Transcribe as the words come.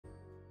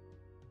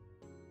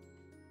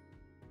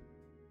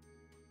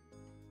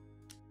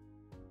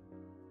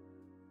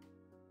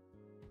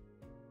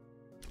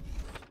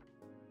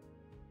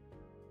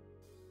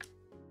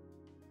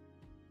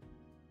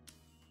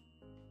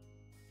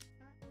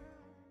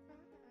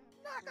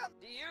back on.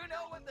 Do you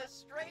know when the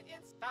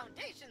straight-in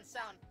foundations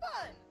sound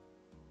fun?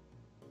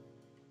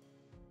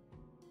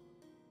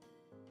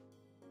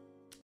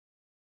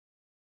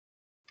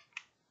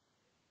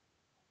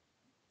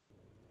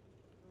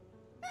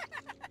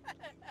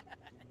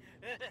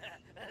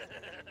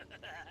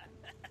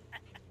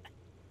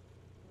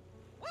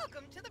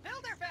 Welcome to the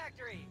Builder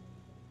Factory!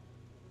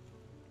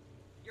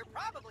 You're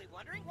probably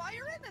wondering why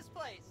you're in this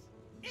place.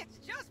 It's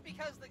just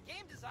because the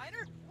game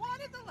designer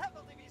wanted the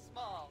level to be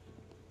small.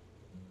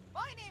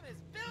 My name is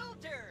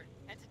Builder,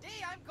 and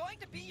today I'm going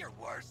to be your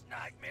worst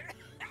nightmare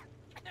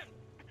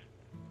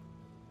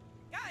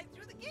guide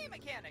through the game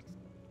mechanics.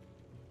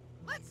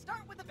 Let's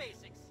start with the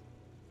basics.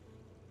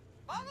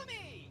 Follow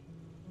me!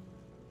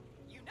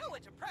 You know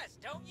what to press,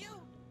 don't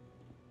you?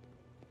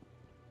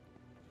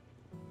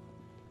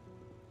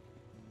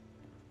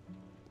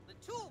 The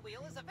tool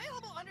wheel is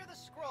available under the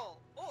scroll,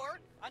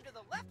 or under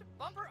the left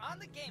bumper on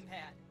the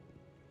gamepad.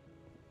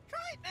 Try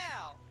it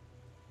now!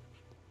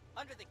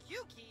 Under the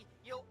Q key,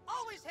 you'll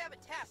always have a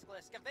task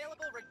list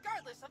available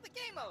regardless of the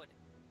game mode.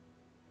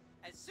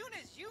 As soon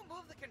as you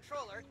move the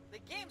controller, the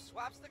game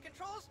swaps the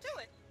controls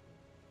to it.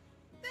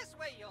 This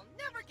way you'll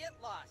never get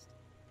lost.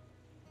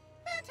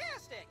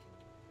 Fantastic!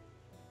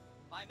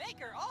 My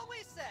maker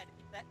always said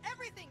that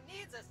everything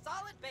needs a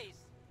solid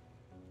base.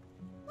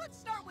 Let's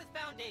start with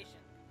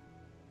foundation.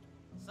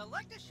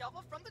 Select a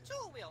shovel from the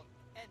tool wheel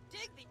and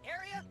dig the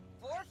area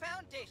for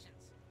foundations.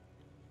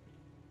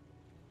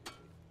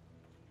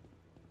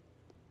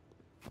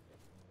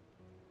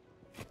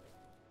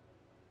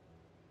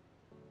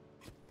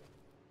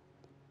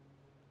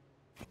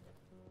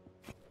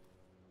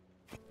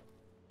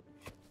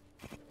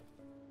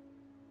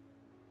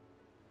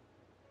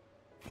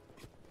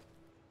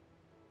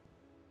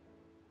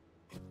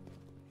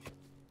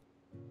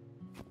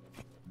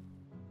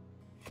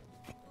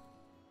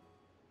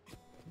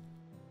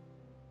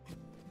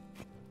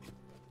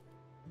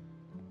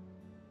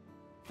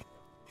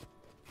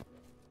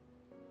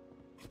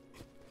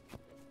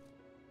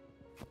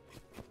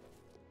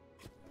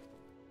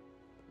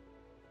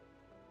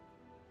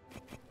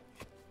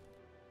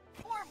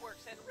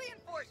 Formworks and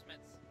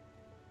reinforcements.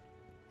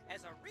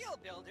 As a real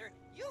builder,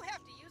 you have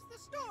to use the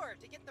store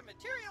to get the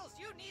materials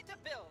you need to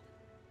build.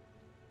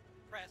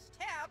 Press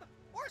Tab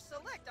or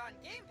select on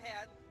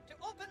gamepad to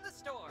open the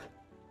store.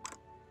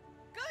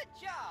 Good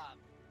job!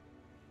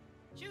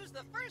 Choose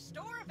the first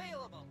store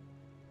available.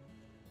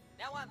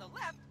 Now on the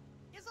left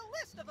is a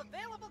list of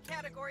available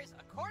categories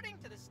according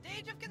to the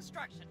stage of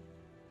construction.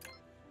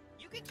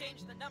 You can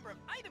change the number of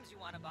items you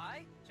want to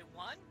buy to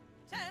 1,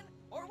 10,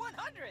 or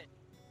 100.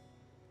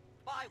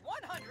 Buy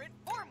 100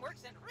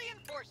 formworks and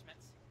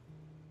reinforcements.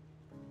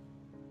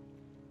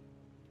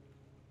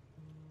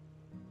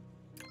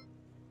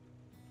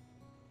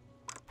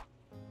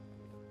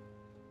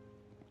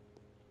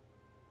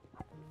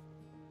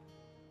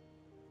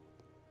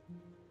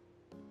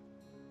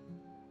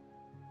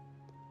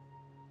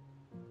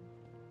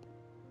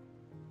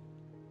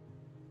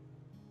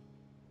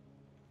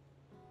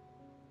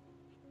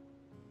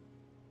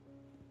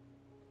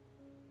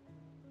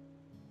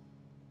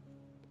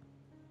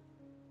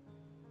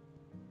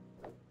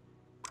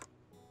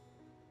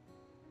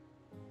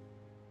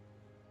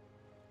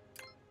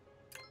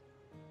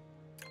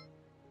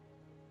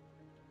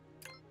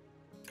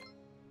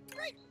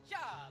 Great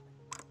job!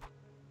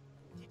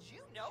 Did you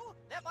know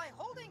that by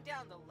holding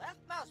down the left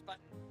mouse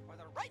button or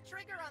the right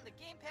trigger on the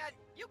gamepad,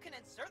 you can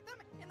insert them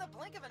in the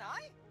blink of an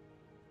eye?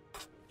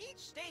 Each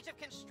stage of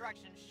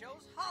construction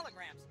shows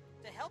holograms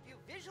to help you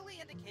visually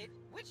indicate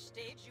which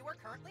stage you are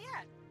currently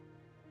at.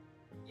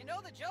 You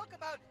know the joke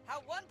about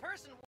how one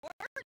person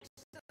works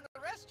and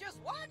the rest just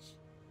watch?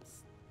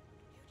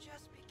 You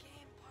just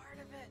became part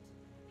of it.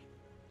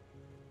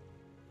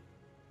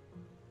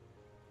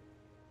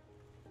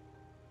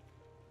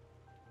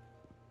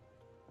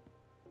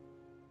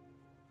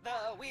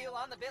 The wheel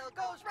on the bill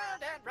goes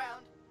round and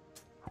round.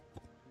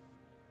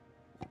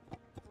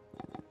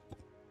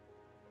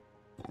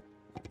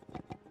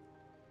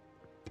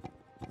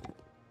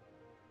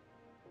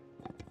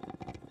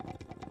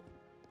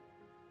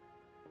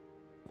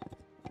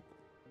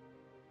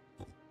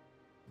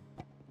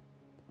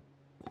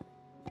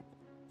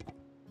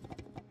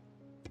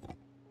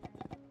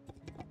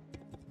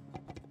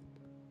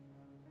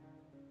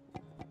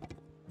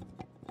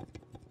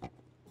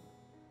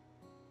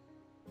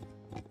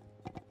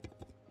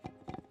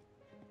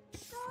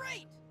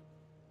 Great!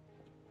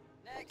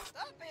 Next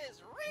up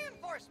is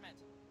reinforcement.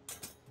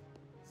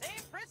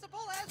 Same principle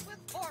as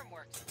with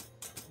formworks.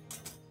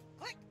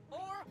 Click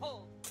or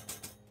hold.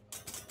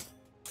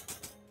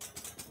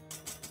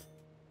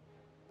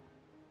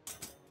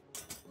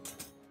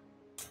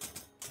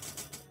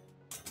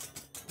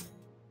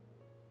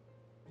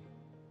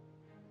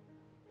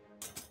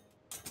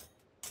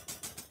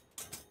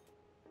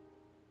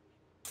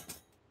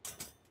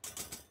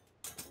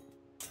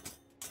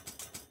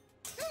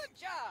 Good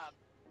job!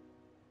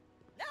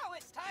 Now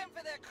it's time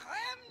for the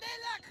creme de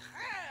la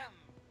creme!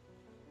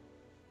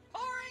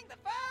 Pouring the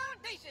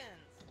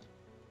foundations!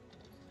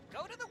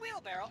 to the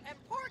wheelbarrow and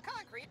pour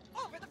concrete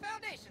over the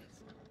foundations.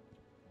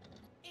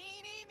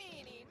 Eeny,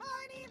 meeny,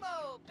 miny,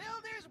 mo,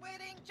 builders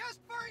waiting just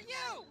for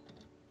you!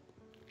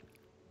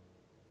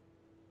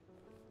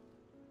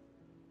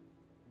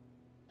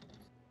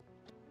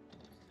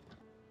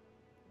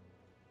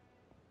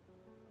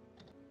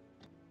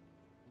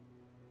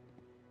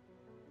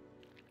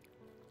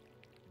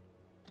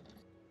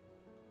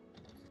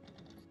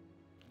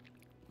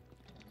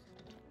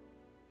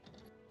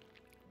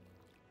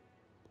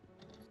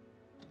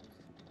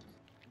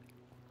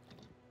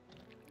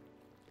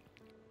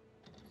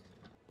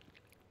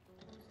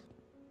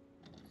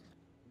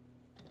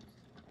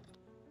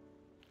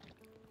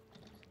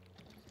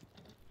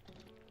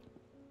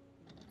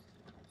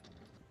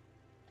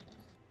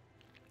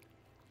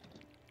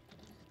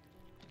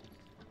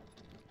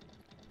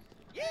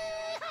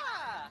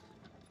 Yeehaw!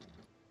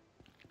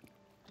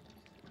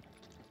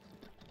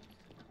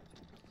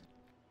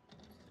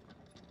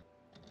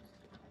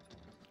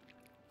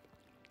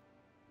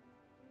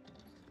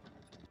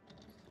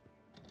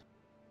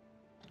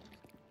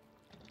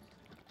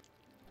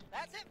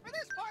 That's it for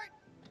this part.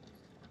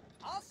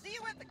 I'll see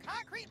you at the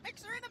concrete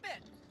mixer in a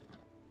bit.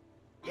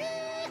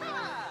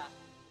 Yeehaw!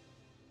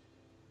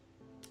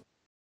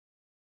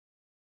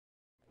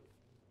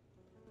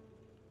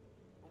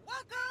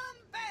 Welcome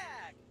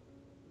back!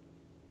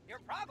 You're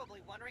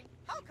probably wondering,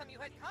 how come you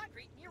had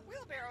concrete in your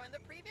wheelbarrow in the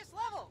previous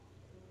level?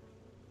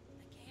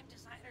 The game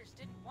designers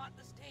didn't want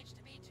the stage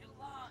to be too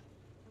long.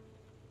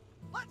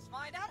 Let's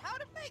find out how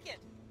to make it!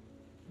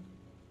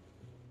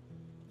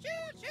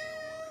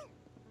 Choo-choo!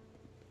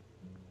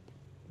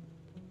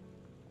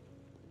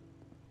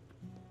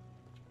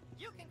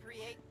 You can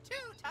create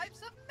two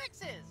types of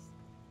mixes: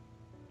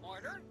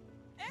 mortar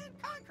and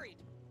concrete.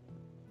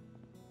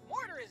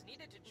 Mortar is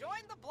needed to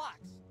join the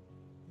blocks.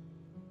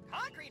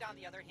 Concrete, on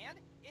the other hand,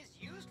 is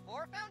used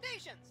for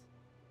foundations.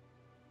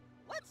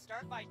 Let's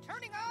start by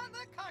turning on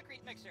the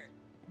concrete mixer.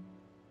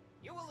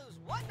 You will lose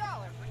 $1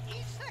 for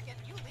each second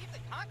you leave the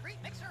concrete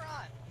mixer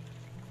on.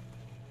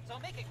 So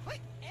make it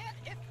quick and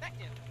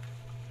effective.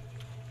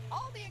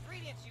 All the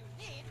ingredients you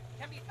need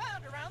can be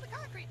found around the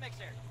concrete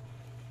mixer.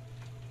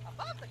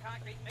 Above the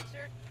concrete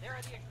mixer, there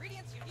are the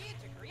ingredients you need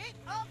to create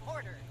a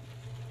mortar.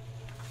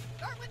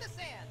 Start with the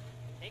sand.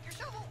 Take your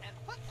shovel and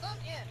put some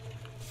in.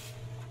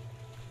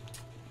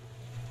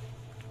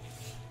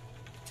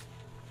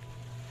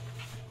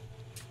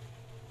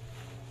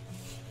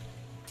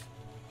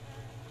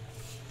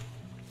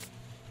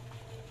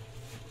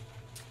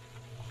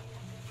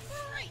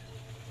 Great!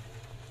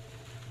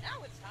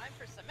 Now it's time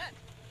for cement.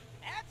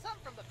 Add some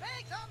from the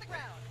bags on the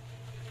ground.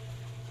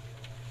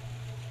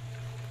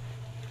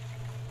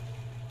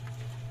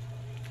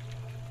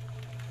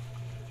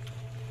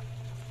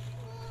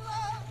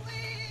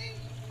 Lovely!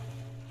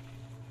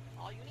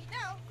 All you need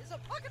now is a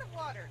bucket of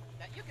water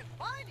that you can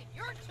find in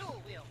your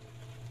tool wheel.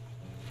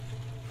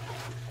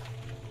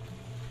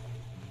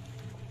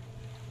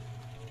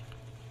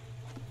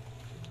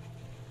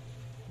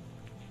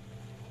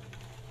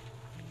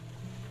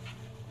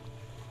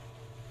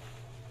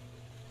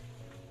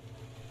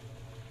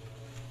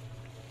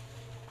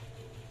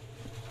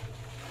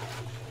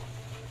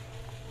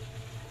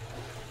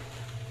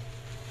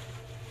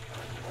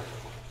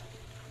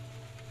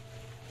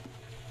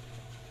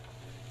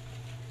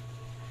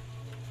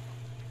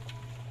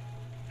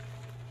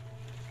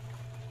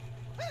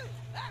 Whew,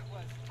 that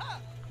was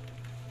tough.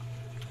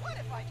 What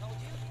if I told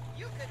you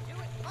you could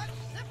do it much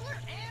simpler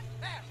and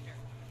faster?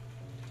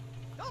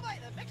 Go by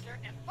the mixer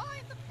and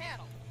find the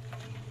panel.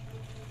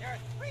 There are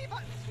 3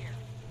 buttons here: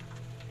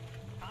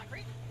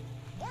 concrete,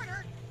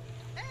 mortar,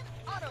 and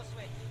auto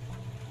switch.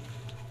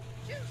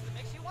 Choose the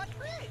mix you want to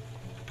create.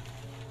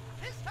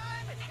 This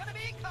time it's going to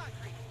be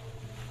concrete.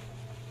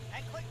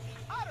 And click the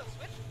auto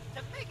switch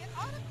to make it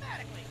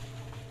automatically.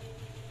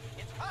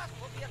 Its cost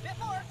will be a bit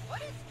more,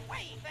 but it's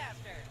way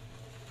faster.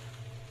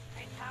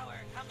 Great power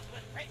comes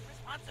with great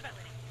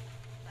responsibility,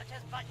 such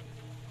as budget.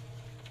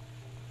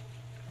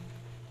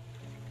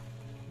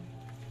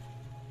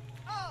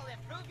 I'll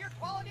improve your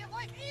quality of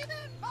life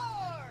even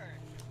more!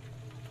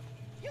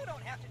 You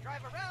don't have to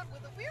drive around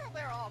with a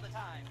wheelbarrow all the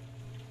time.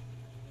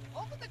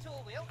 Open the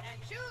tool wheel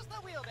and choose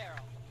the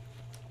wheelbarrow.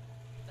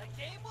 The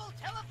game will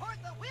teleport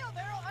the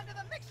wheelbarrow under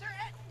the mixer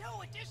at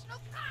no additional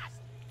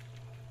cost!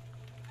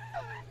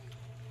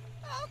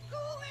 How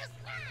cool is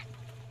that?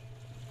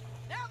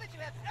 Now that you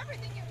have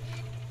everything you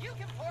need, you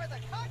can pour the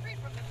concrete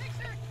from the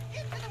mixer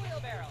into the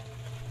wheelbarrow.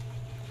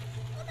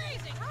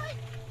 Amazing, right?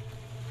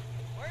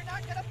 We're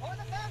not going to pour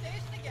the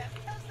foundation again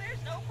because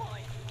there's no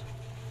point.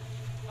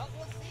 But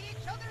we'll see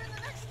each other in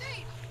the next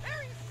stage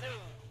very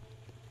soon.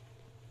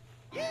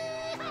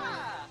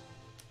 Yeehaw!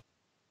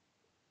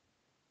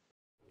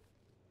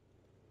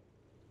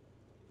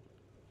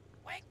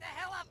 Wake the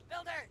hell up,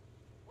 builder!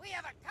 We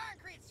have a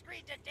concrete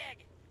screen to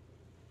dig!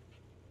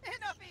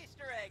 Enough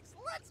Easter eggs,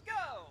 let's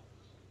go!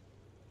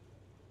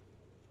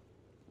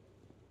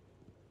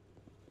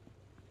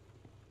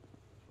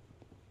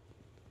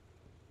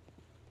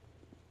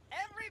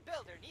 Every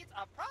builder needs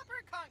a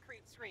proper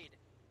concrete screed.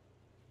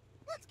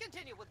 Let's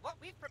continue with what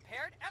we've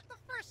prepared at the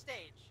first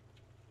stage.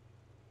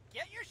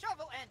 Get your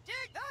shovel and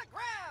dig the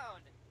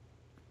ground!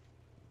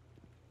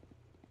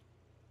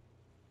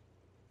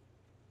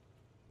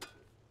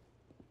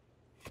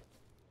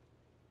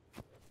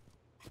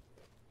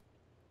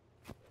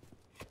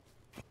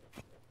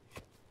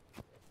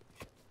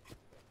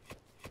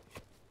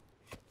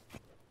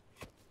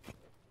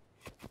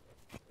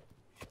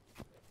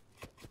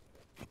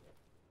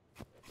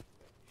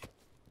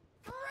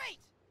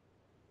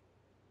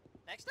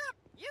 Next up,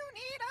 you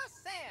need a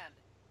sand.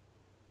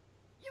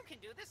 You can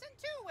do this in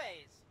two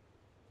ways.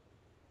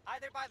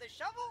 Either by the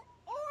shovel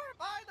or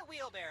by the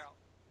wheelbarrow.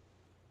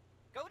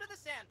 Go to the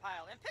sand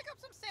pile and pick up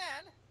some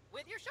sand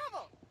with your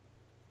shovel.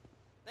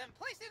 Then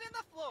place it in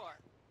the floor.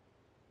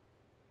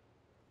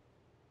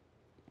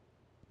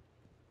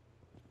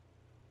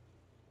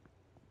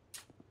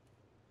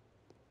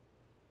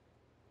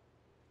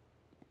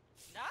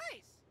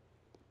 Nice!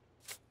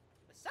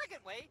 The second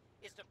way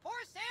is to pour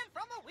sand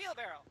from a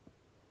wheelbarrow.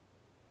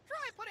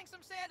 Try putting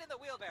some sand in the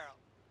wheelbarrow.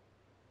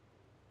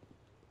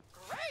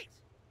 Great!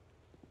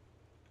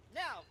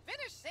 Now,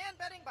 finish sand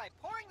bedding by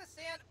pouring the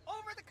sand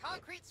over the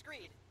concrete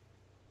screed.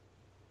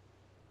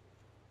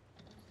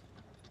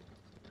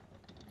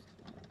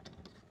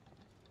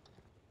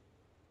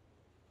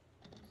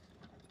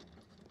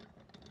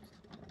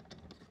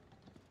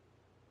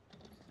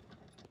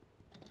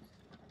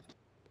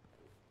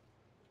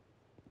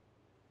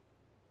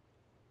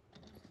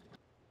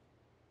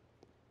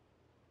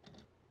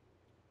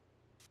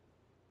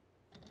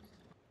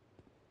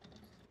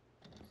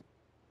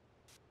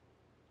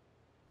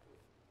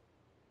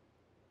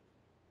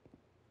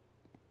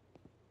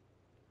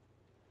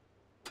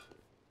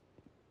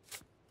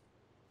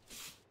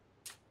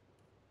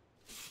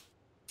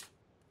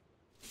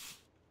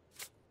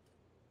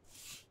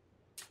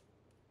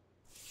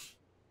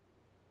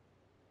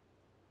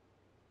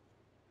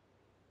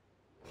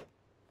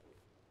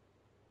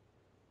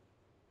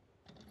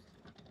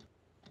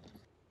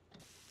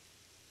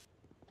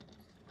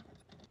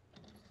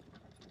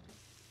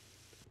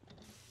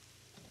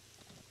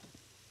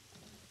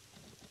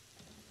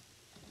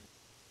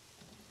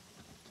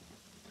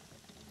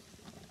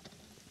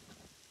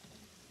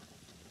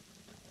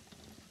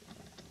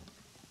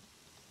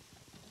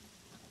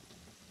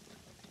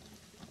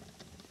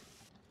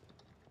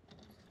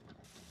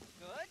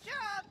 Good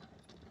job!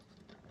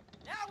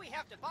 Now we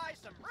have to buy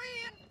some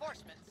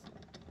reinforcements.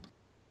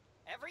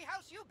 Every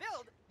house you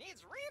build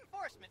needs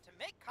reinforcement to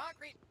make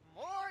concrete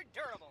more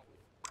durable.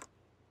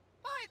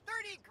 Buy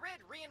 30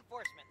 grid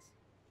reinforcements.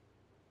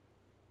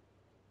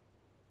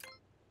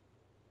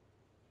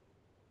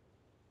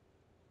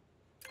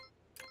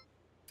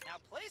 Now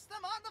place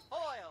them on the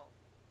foil.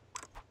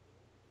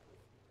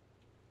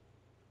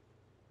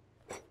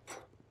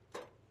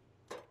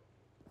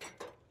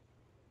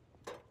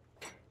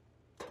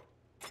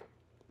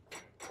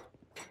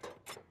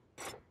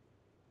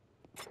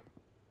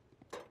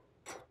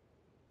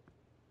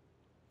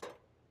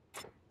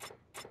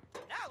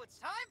 Now it's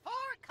time for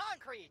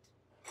concrete.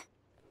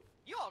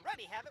 You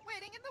already have it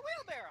waiting in the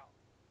wheelbarrow.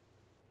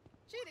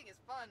 Cheating is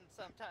fun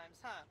sometimes,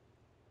 huh?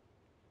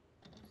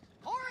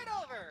 Pour it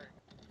over.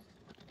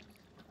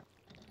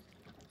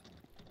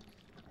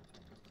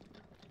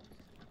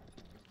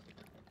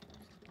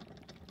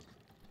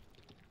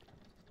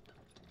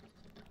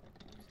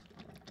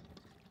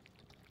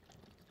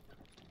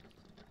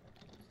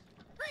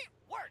 Great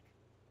work!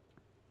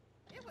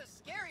 It was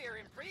scarier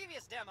in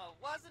previous demo,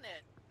 wasn't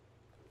it?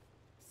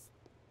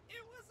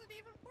 It wasn't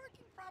even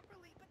working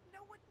properly, but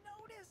no one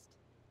noticed.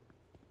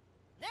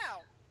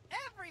 Now,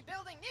 every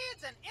building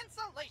needs an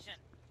insulation.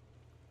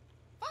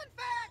 Fun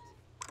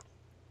fact!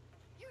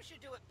 You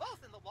should do it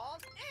both in the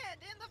walls and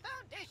in the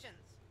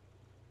foundations.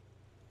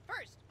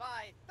 First,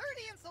 buy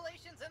 30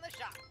 insulations in the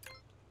shop.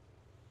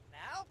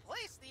 Now,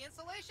 place the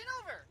insulation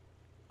over.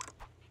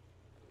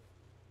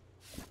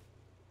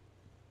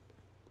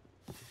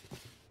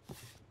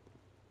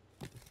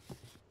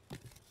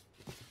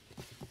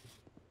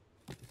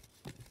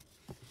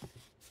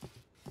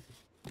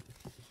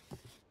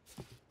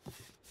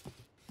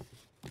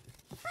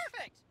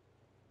 Perfect!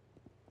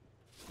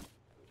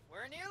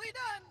 We're nearly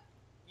done.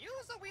 Use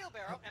a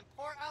wheelbarrow and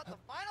pour out the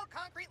final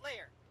concrete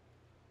layer.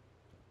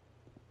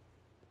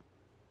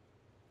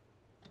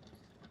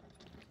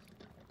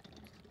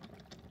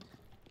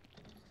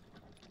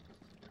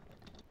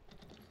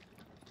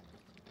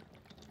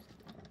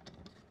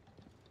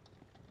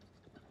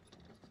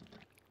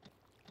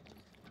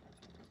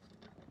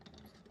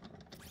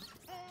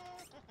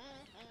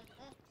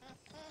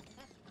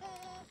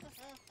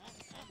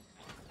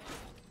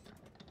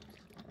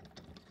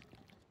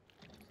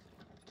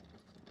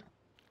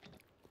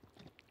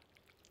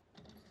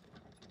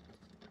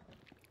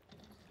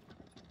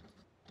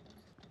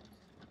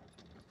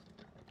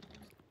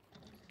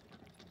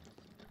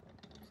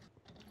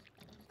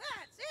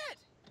 That's it!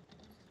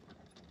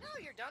 Now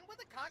you're done with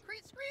the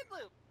concrete screed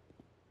loop.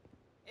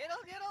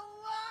 It'll get a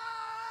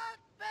lot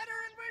better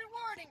and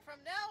rewarding from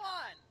now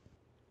on.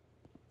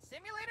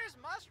 Simulators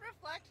must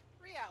reflect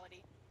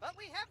reality. but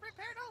we have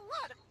prepared a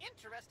lot of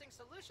interesting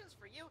solutions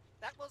for you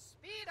that will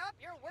speed up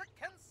your work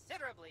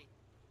considerably.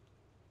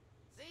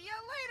 See you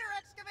later,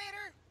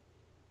 excavator!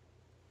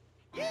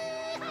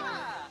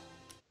 Yeehaw!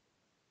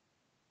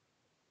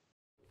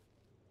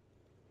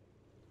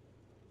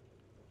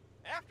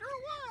 After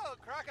a while,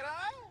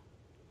 Crocodile,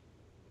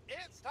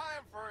 it's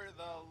time for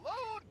the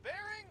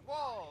load-bearing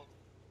walls.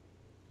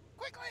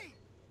 Quickly!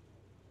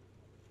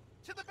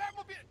 To the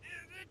Batmobile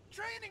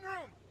training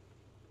room!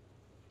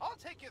 I'll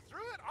take you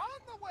through it on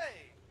the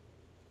way.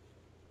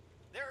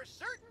 There are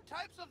certain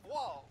types of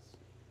walls.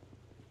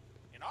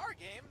 In our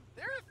game,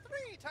 there are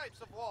 3 types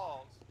of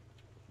walls.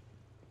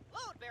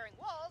 Load-bearing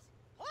walls,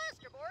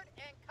 plasterboard,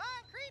 and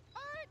concrete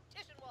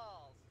partition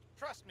walls.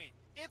 Trust me,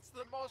 it's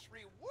the most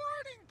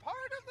rewarding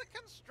part of the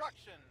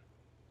construction.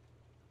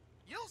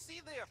 You'll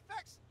see the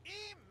effects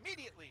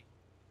immediately.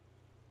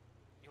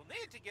 You'll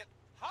need to get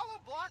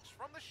hollow blocks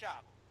from the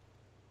shop.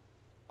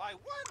 Buy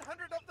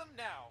 100 of them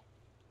now.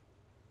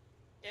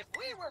 If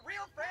we were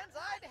real friends,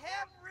 I'd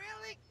have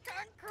really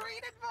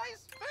concrete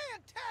advice.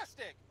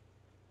 Fantastic!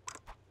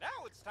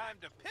 Now it's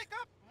time to pick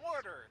up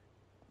mortar.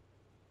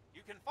 You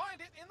can find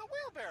it in the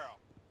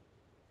wheelbarrow.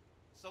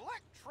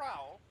 Select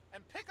trowel and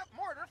pick up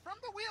mortar from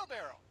the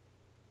wheelbarrow.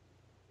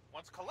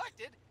 Once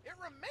collected, it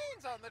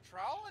remains on the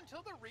trowel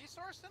until the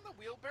resource in the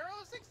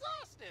wheelbarrow is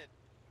exhausted.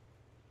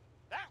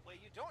 That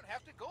way you don't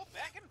have to go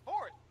back and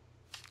forth.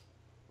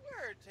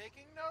 We're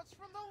taking notes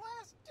from the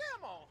last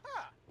demo,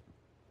 huh?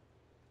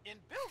 In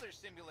Builder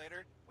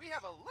Simulator, we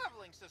have a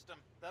leveling system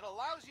that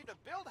allows you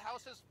to build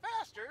houses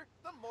faster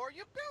the more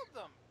you build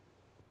them.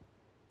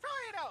 Try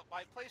it out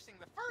by placing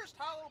the first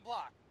hollow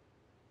block.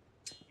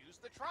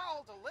 Use the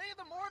trowel to lay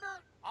the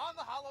mortar on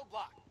the hollow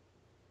block.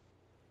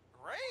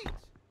 Great!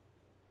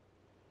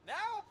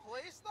 Now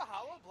place the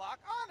hollow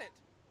block on it.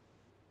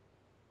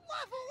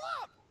 Level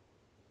up!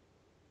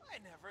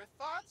 I never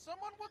thought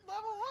someone would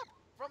level up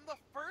from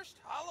the first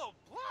hollow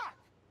block.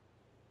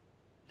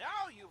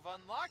 Now you've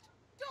unlocked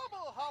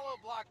double hollow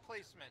block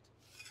placement.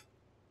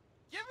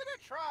 Give it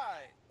a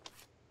try.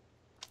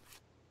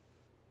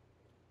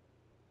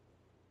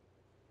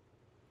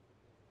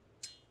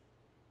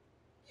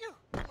 You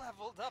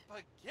leveled up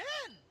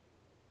again.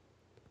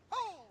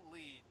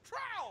 Holy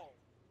trowel.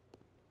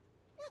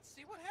 Let's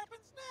see what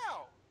happens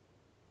now.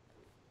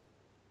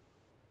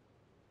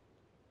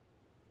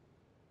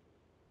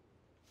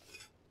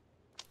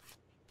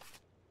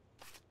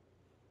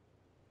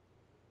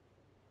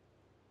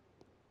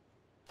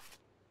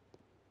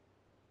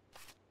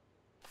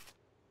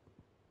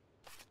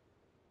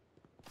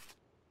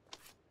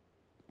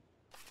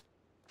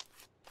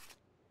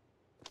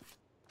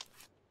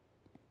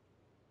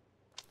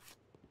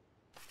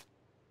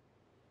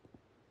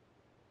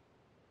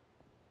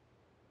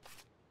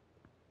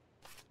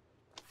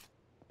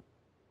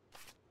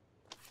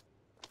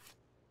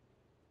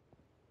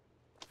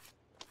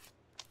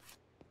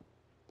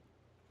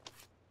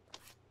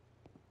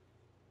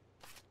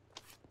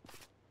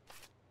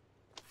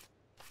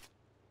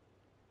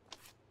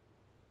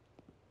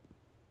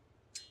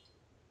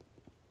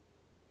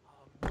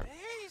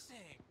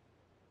 Amazing!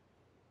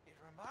 It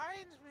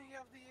reminds me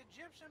of the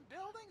Egyptian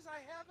buildings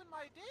I have in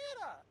my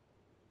data.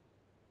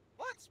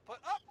 Let's put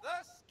up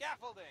the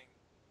scaffolding.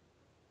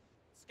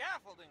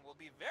 Scaffolding will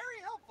be very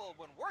helpful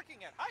when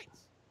working at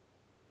heights.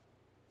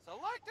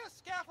 Select a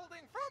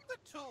scaffolding from the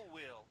tool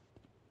wheel.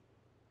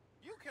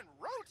 You can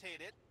rotate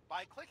it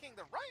by clicking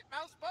the right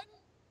mouse button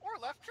or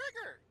left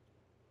trigger.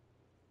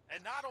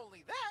 And not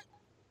only that,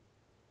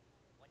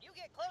 When you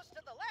get close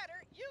to the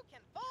ladder, you can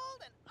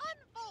fold and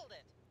unfold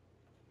it.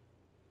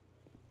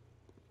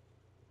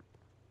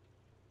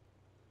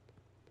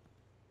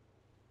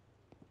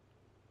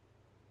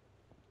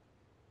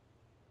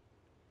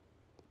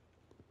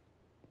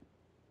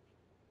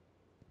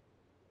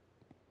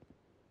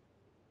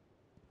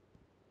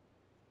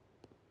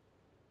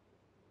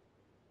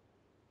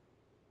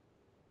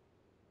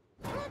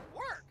 good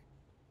work!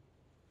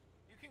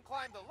 You can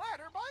climb the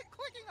ladder by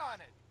clicking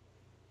on it.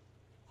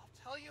 I'll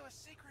tell you a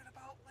secret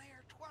about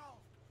layer 12.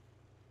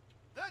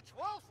 The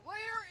 12th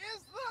layer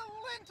is the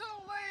lintel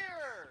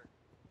layer!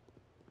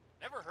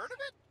 Never heard of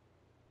it?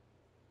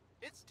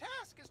 Its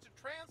task is to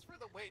transfer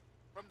the weight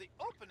from the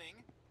opening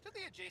to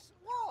the adjacent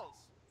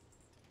walls.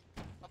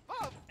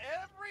 Above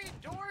every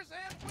doors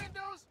and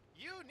windows,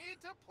 you need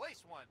to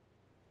place one.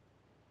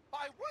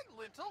 Buy one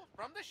lintel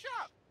from the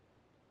shop.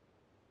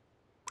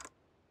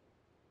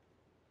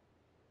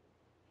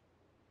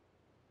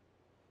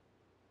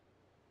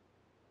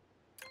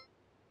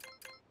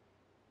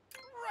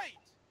 Right!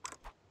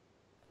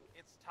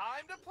 It's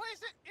time to place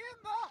it in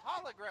the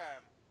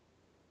hologram.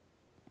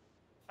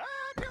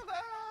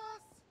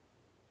 Fabulous!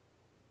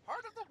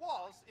 Part of the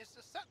walls is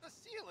to set the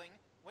ceiling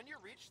when you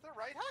reach the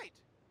right height.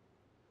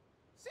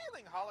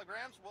 Ceiling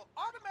holograms will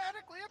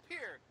automatically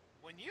appear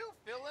when you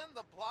fill in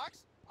the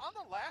blocks on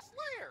the last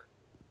layer.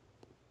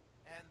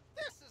 And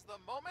this is the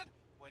moment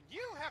when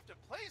you have to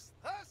place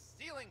the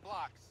ceiling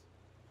blocks.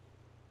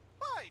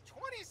 Buy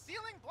 20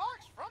 ceiling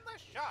blocks from the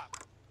shop.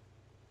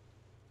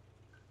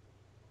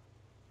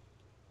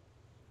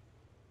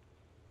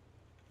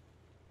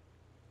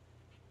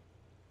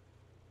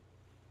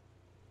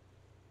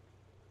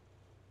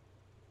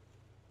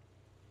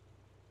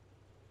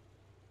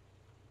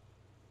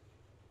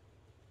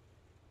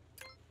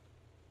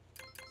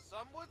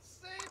 Some would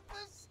say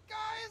the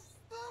sky's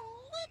the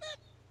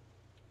limit.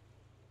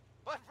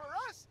 But for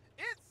us,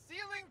 it's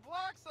ceiling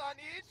blocks on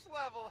each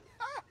level.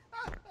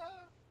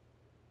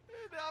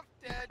 Enough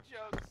dad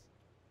jokes.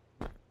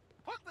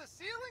 Put the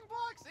ceiling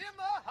blocks in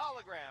the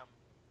hologram.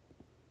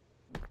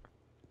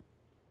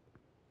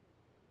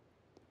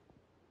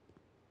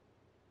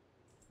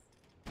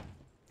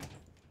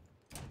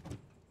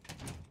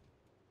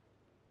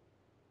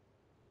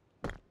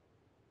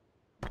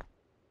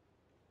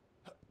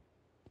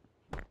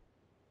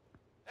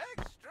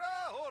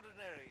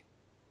 Extraordinary.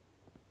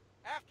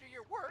 After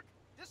your work,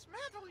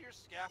 dismantle your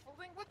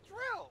scaffolding with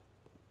drill.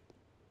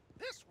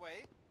 This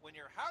way, when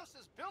your house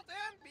is built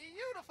and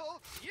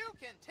beautiful, you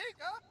can take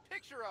a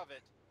picture of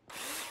it.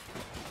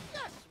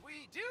 Yes,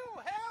 we do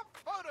have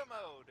photo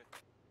mode.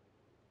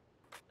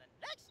 The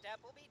next step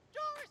will be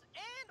doors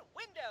and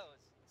windows.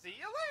 See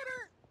you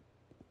later.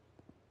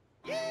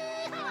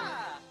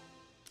 Yeehaw!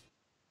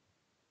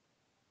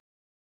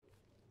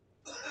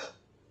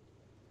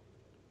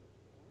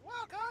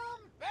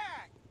 Welcome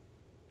back.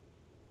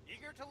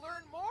 Eager to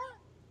learn more?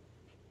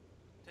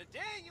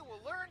 Today you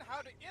will learn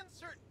how to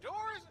insert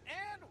doors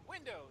and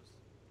windows.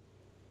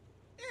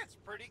 It's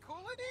pretty cool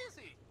and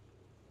easy.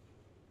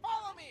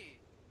 Follow me.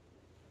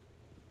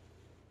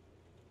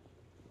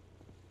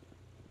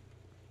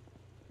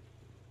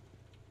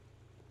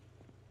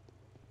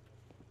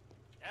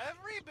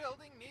 Every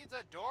building needs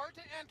a door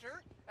to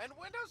enter and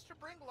windows to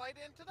bring light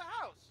into the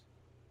house.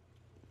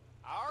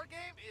 Our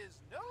game is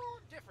no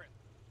different.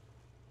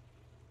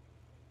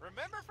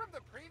 Remember from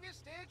the previous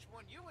stage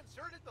when you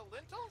inserted the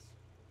lintels?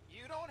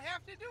 You don't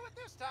have to do it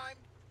this time.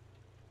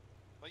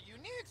 But you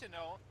need to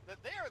know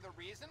that they are the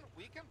reason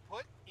we can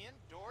put in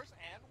doors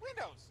and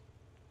windows.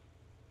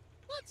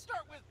 Let's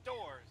start with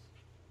doors.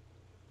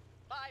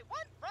 Buy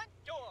one front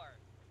door.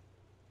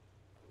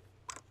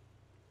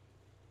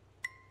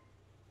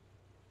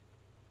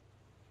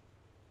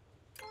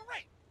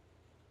 Great.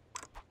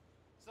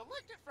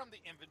 Select it from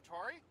the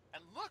inventory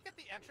and look at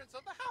the entrance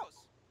of the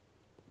house.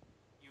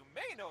 You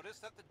may notice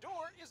that the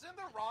door is in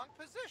the wrong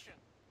position.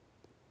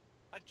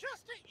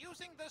 Adjust it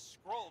using the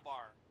scroll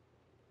bar.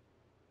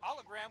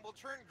 Hologram will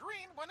turn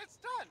green when it's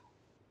done.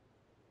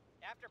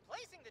 After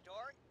placing the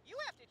door, you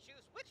have to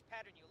choose which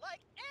pattern you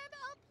like and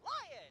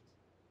apply it.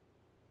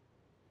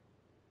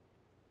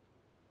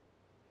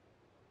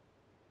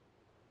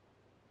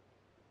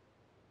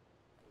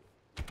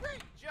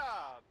 Great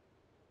job!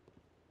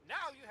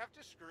 Now you have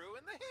to screw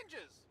in the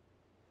hinges.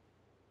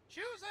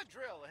 Choose a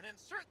drill and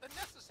insert the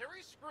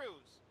necessary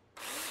screws.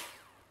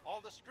 All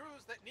the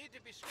screws that need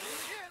to be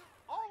screwed in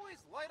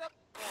always light up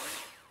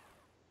orange.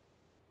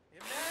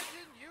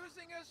 Imagine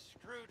using a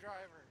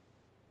screwdriver.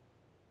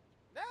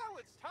 Now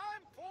it's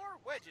time for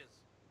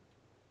wedges.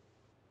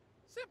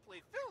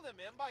 Simply fill them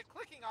in by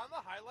clicking on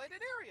the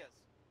highlighted areas.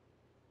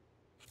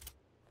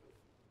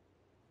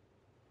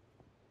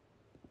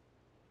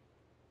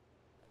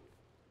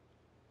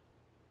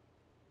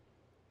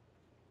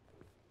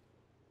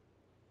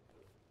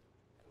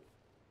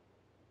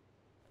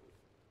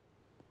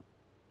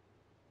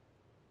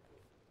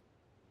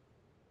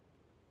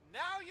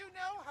 Now you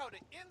know how to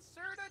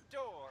insert a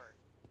door.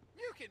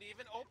 You can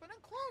even open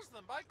and close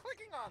them by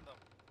clicking on them.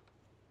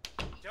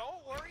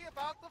 Don't worry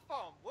about the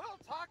foam. We'll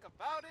talk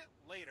about it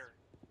later.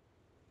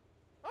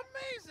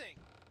 Amazing!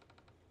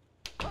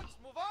 Let's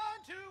move on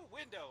to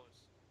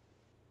windows.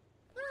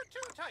 There are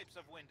two types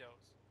of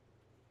windows.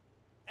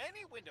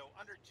 Any window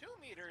under 2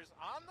 meters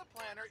on the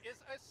planner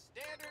is a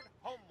standard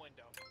home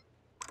window.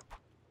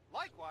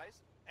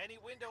 Likewise,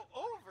 any window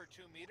over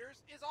 2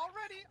 meters is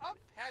already a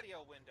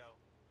patio window.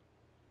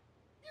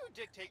 You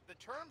dictate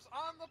the terms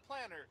on the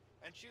planner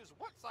and choose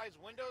what size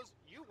windows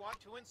you want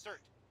to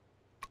insert.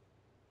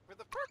 For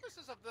the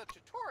purposes of the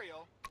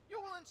tutorial, you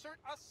will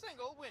insert a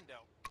single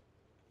window.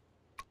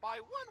 Buy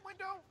one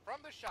window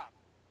from the shop.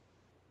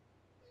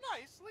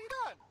 Nicely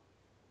done!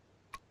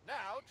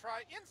 Now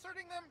try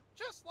inserting them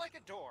just like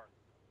a door.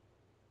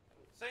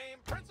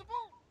 Same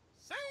principle,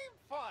 same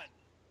fun!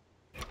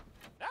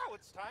 Now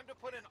it's time to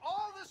put in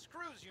all the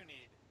screws you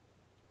need.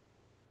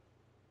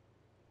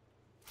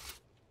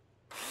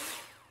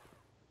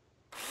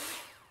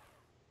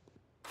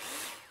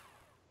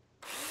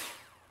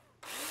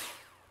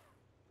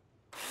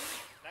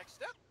 Next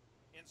step,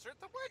 insert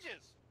the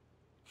wedges.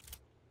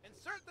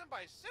 Insert them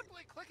by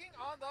simply clicking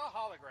on the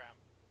hologram.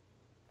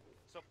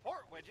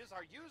 Support wedges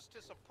are used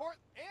to support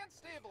and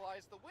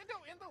stabilize the window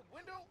in the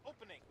window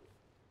opening.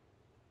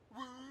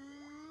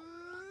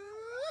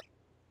 Whoop!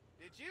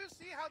 Did you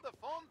see how the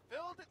foam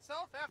filled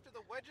itself after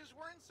the wedges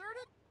were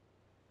inserted?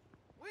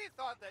 We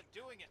thought that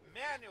doing it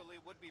manually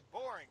would be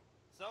boring,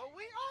 so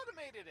we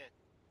automated it.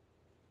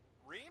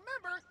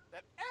 Remember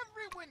that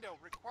every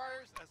window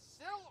requires a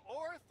sill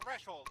or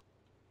threshold.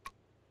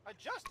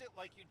 Adjust it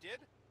like you did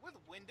with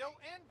window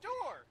and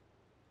door.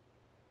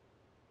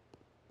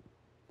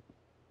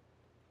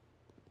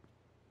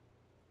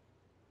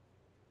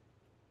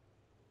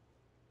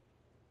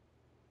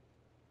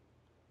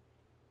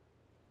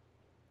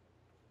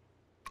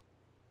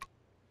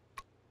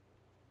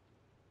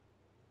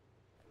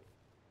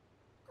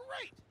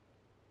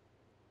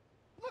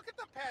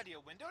 patio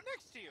window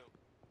next to you.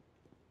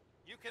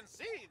 You can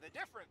see the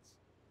difference.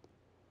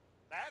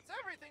 That's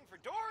everything for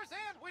doors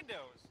and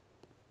windows.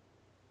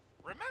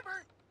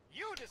 Remember,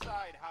 you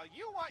decide how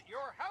you want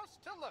your house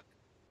to look.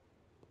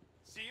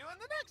 See you in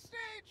the next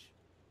stage!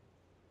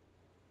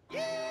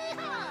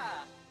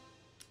 Yeehaw!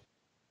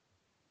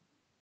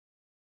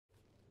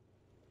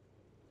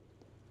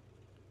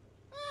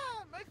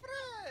 Ah, my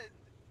friend!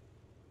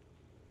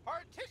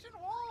 Partition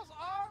walls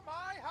are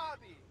my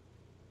hobby.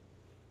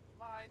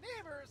 My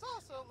neighbors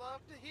also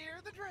love to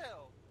hear the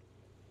drill.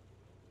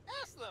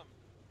 Ask them.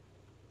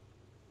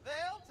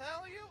 They'll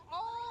tell you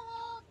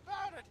all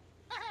about it.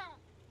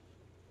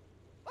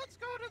 Let's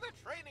go to the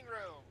training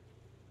room.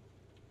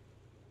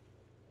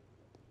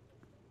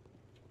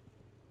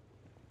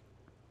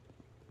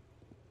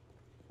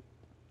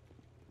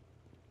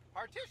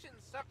 Partitions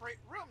separate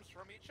rooms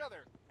from each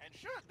other and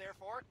should,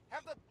 therefore,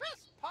 have the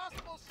best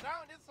possible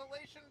sound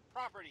insulation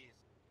properties.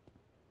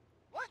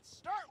 Let's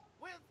start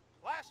with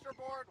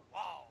plasterboard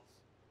walls.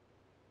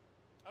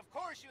 Of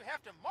course, you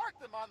have to mark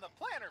them on the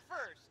planner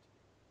first.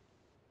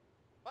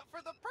 But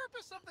for the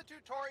purpose of the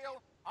tutorial,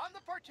 on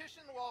the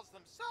partition walls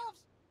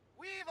themselves,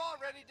 we've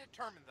already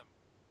determined them.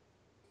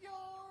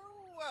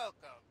 You're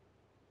welcome.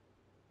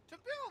 To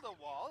build a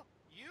wall,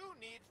 you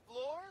need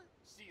floor,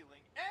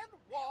 ceiling, and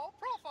wall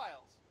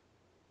profiles.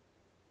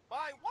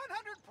 Buy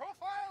 100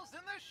 profiles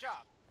in the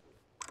shop.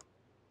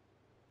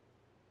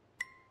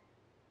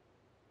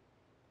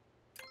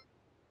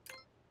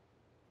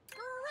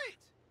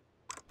 Great!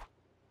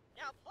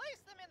 Now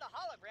place them in the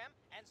hologram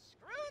and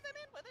screw them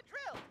in with a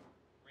drill.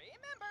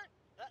 Remember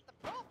that the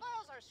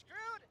profiles are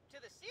screwed to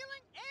the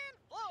ceiling and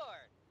floor.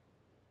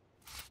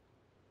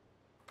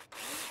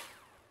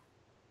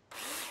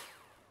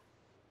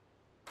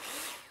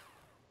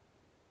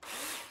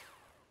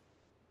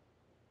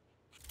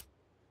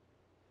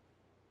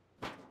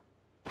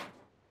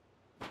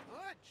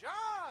 Good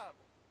job!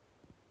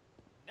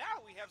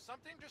 Now we have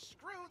something to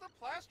screw the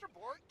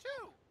plasterboard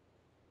to.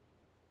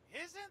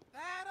 Isn't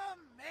that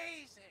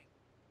amazing?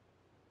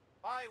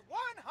 Buy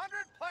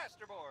 100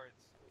 plasterboards.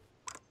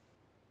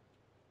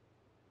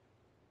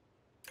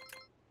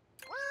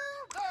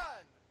 Well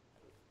done!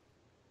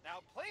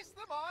 Now place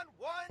them on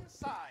one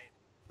side.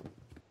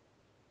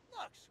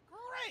 Looks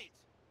great!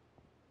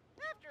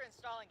 After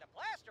installing the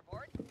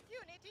plasterboard, you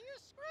need to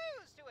use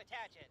screws to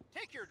attach it.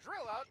 Take your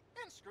drill out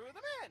and screw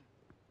them in.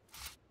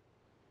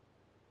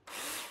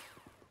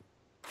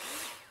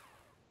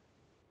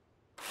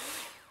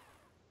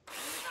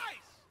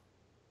 Nice!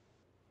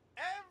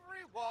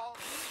 Every wall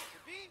needs to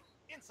be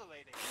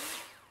insulated.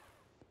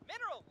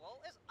 Mineral wool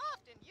is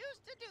often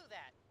used to do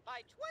that.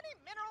 Buy 20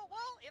 mineral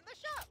wool in the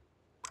shop.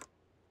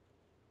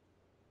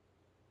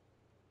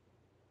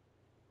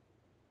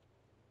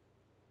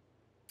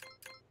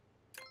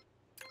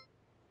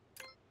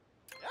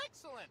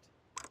 Excellent!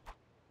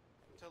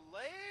 To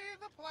lay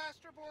the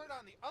plasterboard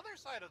on the other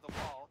side of the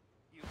wall,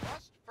 you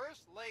must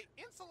first lay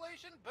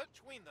insulation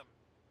between them.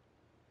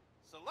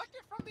 Select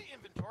it from the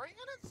inventory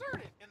and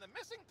insert it in the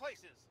missing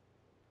places.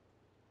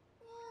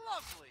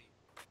 Lovely!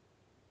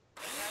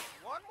 Attach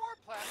one more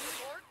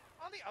plasterboard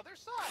on the other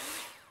side.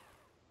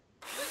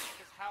 This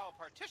is how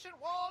partition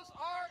walls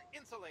are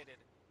insulated.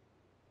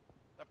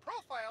 The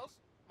profiles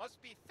must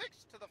be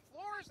fixed to the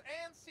floors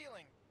and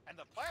ceiling, and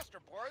the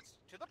plasterboards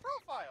to the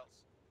profiles.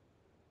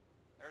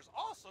 There's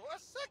also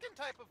a second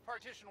type of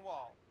partition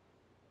wall.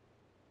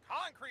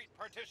 Concrete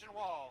partition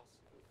walls.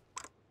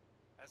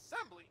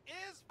 Assembly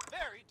is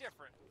very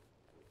different.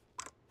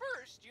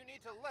 First, you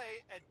need to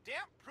lay a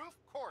damp-proof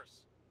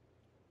course.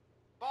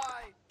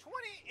 Buy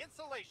 20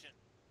 insulation.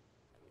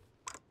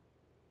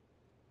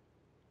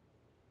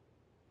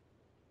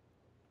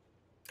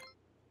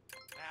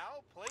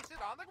 Now place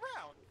it on the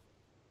ground.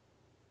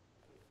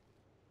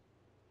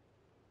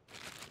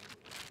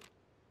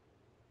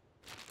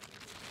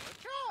 Good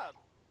job!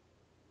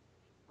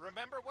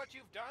 Remember what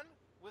you've done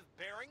with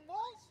bearing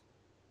walls?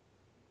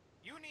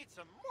 You need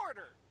some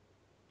mortar.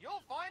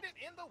 You'll find it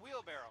in the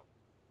wheelbarrow.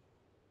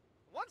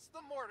 Once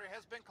the mortar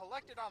has been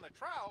collected on the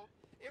trowel,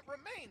 it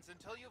remains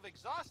until you've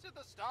exhausted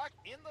the stock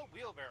in the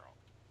wheelbarrow.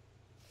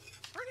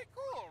 Pretty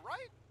cool,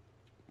 right?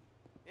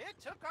 It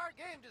took our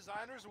game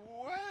designers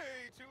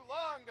way too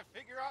long to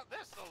figure out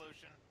this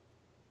solution.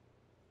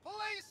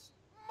 Place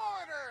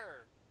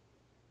mortar!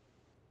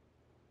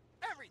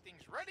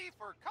 Everything's ready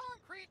for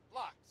concrete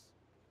blocks.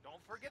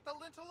 Don't forget the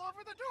lintel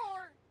over the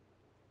door.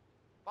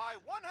 Buy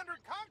 100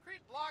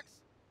 concrete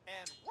blocks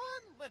and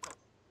 1 lintel.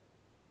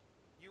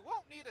 You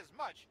won't need as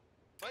much,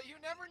 but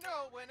you never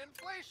know when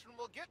inflation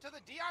will get to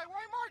the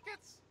DIY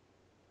markets.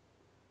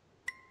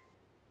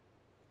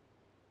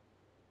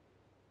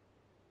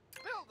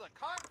 Build a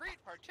concrete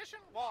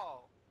partition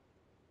wall.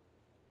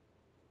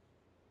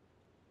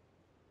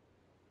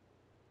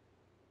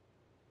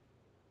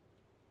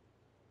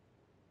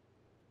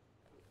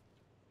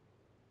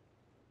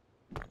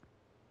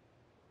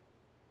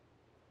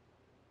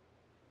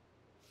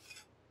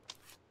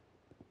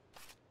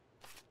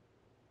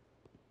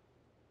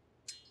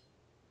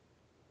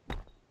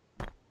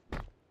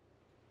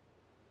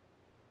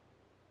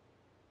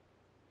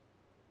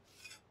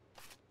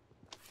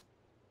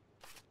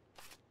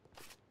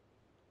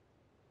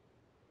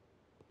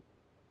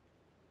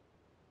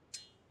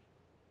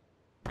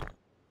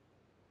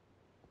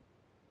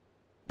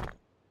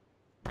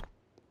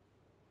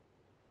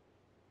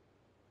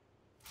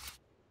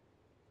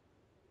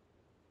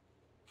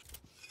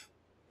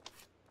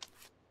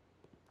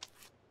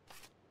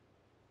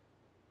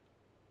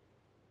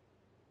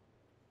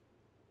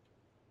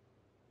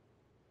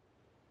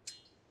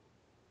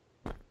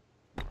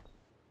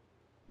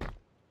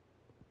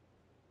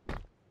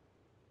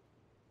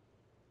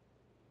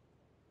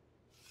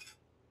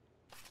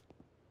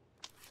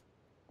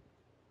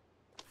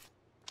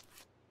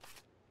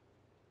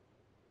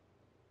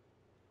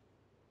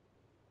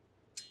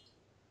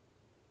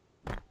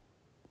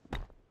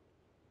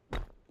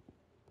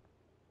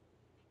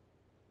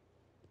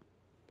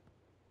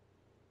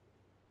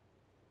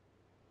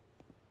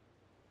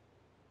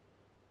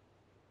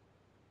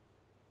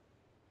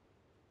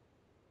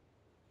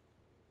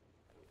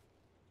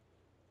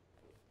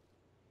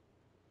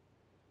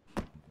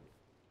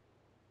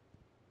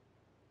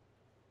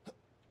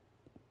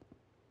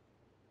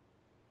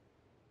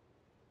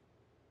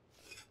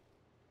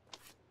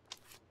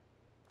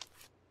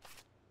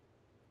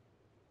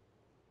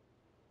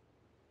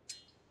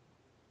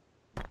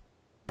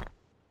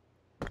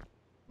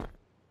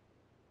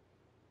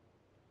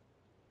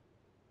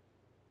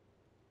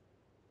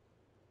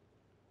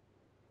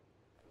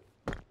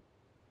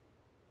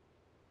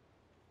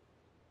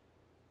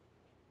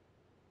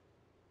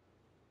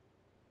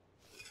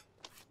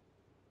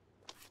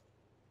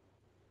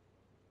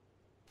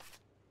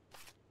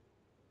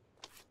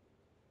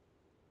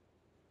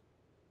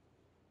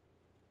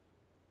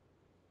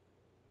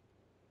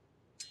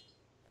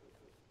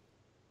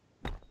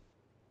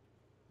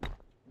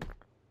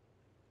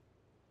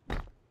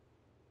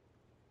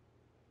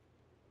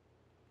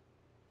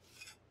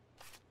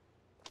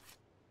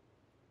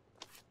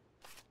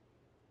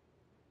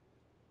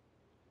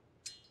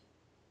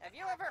 Have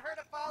you ever heard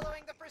of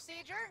following the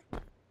procedure?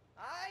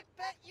 I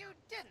bet you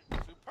didn't.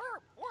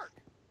 Superb work!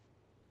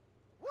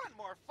 One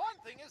more fun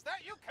thing is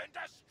that you can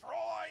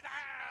destroy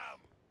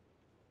them!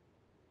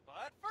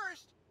 But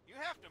first, you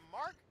have to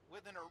mark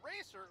with an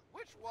eraser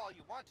which wall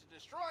you want to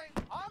destroy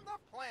on the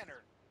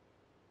planner.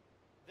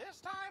 This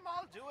time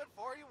I'll do it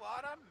for you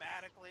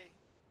automatically.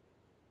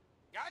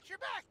 Got your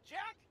back,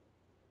 Jack!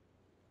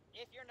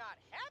 If you're not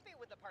happy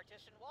with the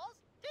partition walls,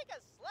 take a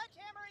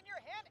sledgehammer in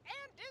your hand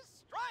and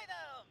destroy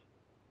them!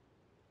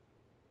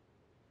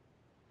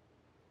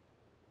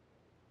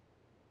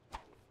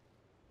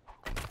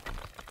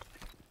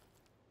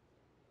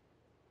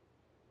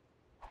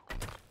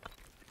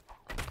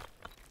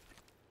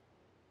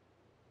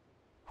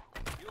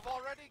 You've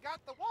already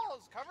got the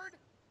walls covered.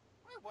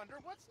 I wonder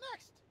what's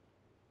next.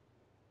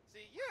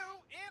 See you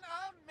in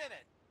a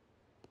minute.